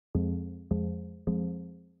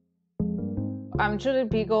I'm Judit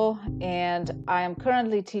Beagle, and I am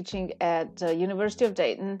currently teaching at the University of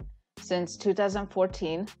Dayton since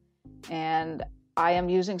 2014, and I am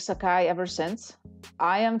using Sakai ever since.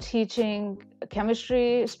 I am teaching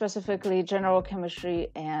chemistry, specifically general chemistry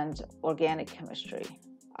and organic chemistry.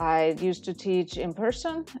 I used to teach in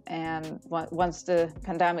person, and once the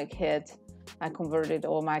pandemic hit, I converted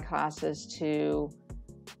all my classes to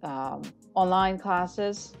online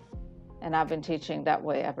classes, and I've been teaching that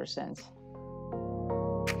way ever since.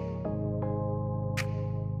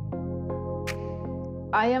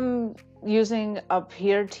 I am using a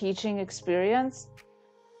peer teaching experience,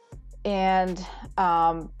 and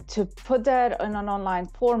to put that in an online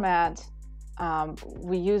format,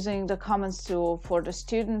 we're using the Commons tool for the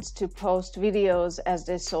students to post videos as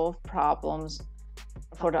they solve problems,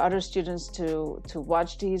 for the other students to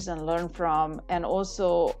watch these and learn from. And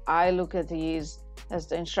also I look at these as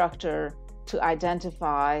the instructor to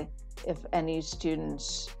identify if any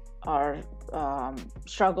students are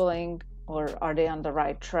struggling or are they on the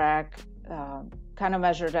right track, kind of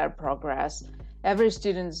measure their progress. Every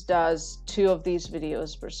student does 2 of these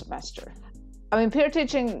videos per semester. I mean, peer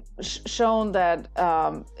teaching shown that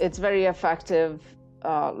it's very effective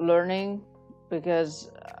learning,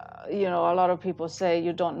 because you know, a lot of people say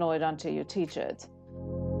you don't know it until you teach it.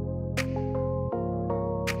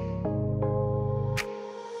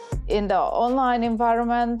 In the online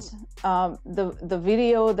environment, the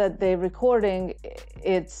video that they're recording,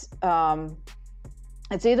 it's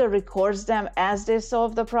either records them as they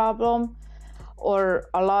solve the problem, or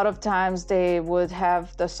a lot of times they would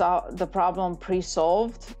have the problem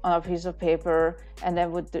pre-solved on a piece of paper, and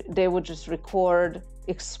then they would just record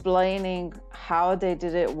explaining how they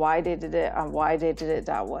did it, why they did it, and why they did it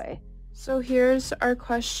that way. So here's our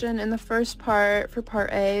question in the first part. For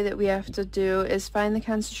part A, that we have to do is find the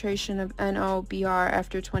concentration of NOBr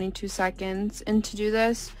after 22 seconds. And to do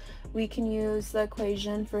this, we can use the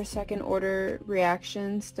equation for second order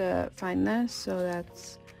reactions to find this. So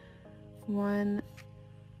that's 1 .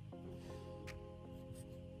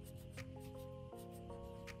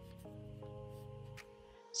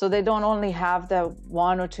 So they don't only have the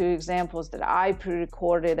 1 or 2 examples that I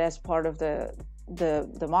pre-recorded as part of the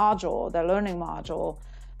module, the learning module,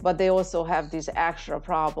 but they also have these extra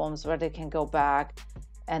problems where they can go back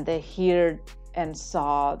and they hear and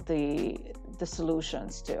saw the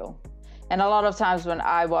solutions too. And a lot of times when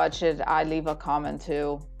I watch it, I leave a comment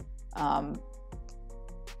too.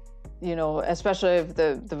 You know, especially if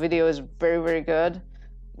the video is very, very good,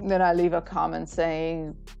 then I leave a comment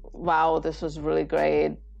saying, wow, this was really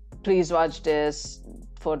great. Please watch this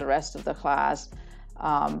for the rest of the class.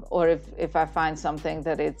 Or if I find something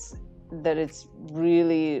that it's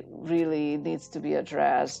really, really needs to be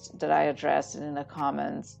addressed, that I address it in the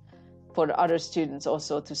comments for the other students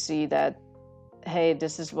also to see that, hey,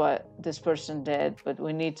 this is what this person did, but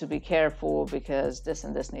we need to be careful because this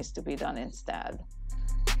and this needs to be done instead.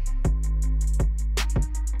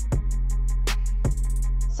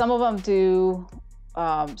 Some of them do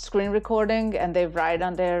screen recording, and they write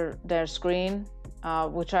on their screen,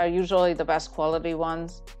 which are usually the best quality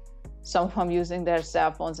ones. Some of them using their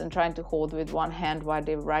cell phones and trying to hold with one hand while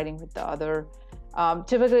they're writing with the other.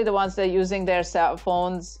 Typically the ones that are using their cell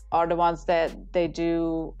phones are the ones that they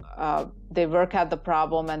do, they work out the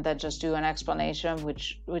problem and then just do an explanation,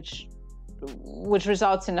 which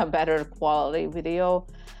results in a better quality video.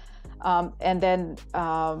 And then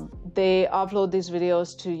they upload these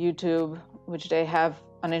videos to YouTube, which they have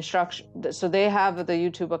an instruction. So they have the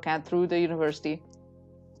YouTube account through the university,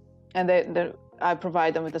 and I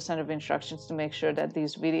provide them with a set of instructions to make sure that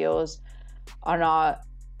these videos are not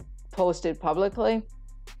posted publicly.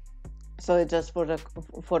 So it's just for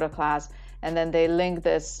the class, and then they link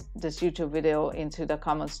this YouTube video into the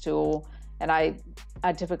Commons tool, and I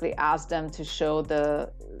typically ask them to show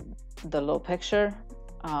the little picture,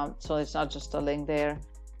 so it's not just a link there,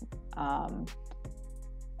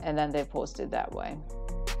 and then they post it that way.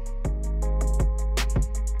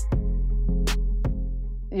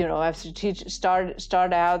 You know, as you teach, start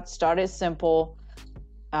it simple.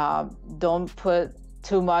 Don't put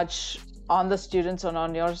too much on the students or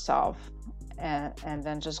on yourself, and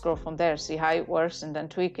then just grow from there. See how it works and then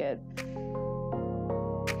tweak it.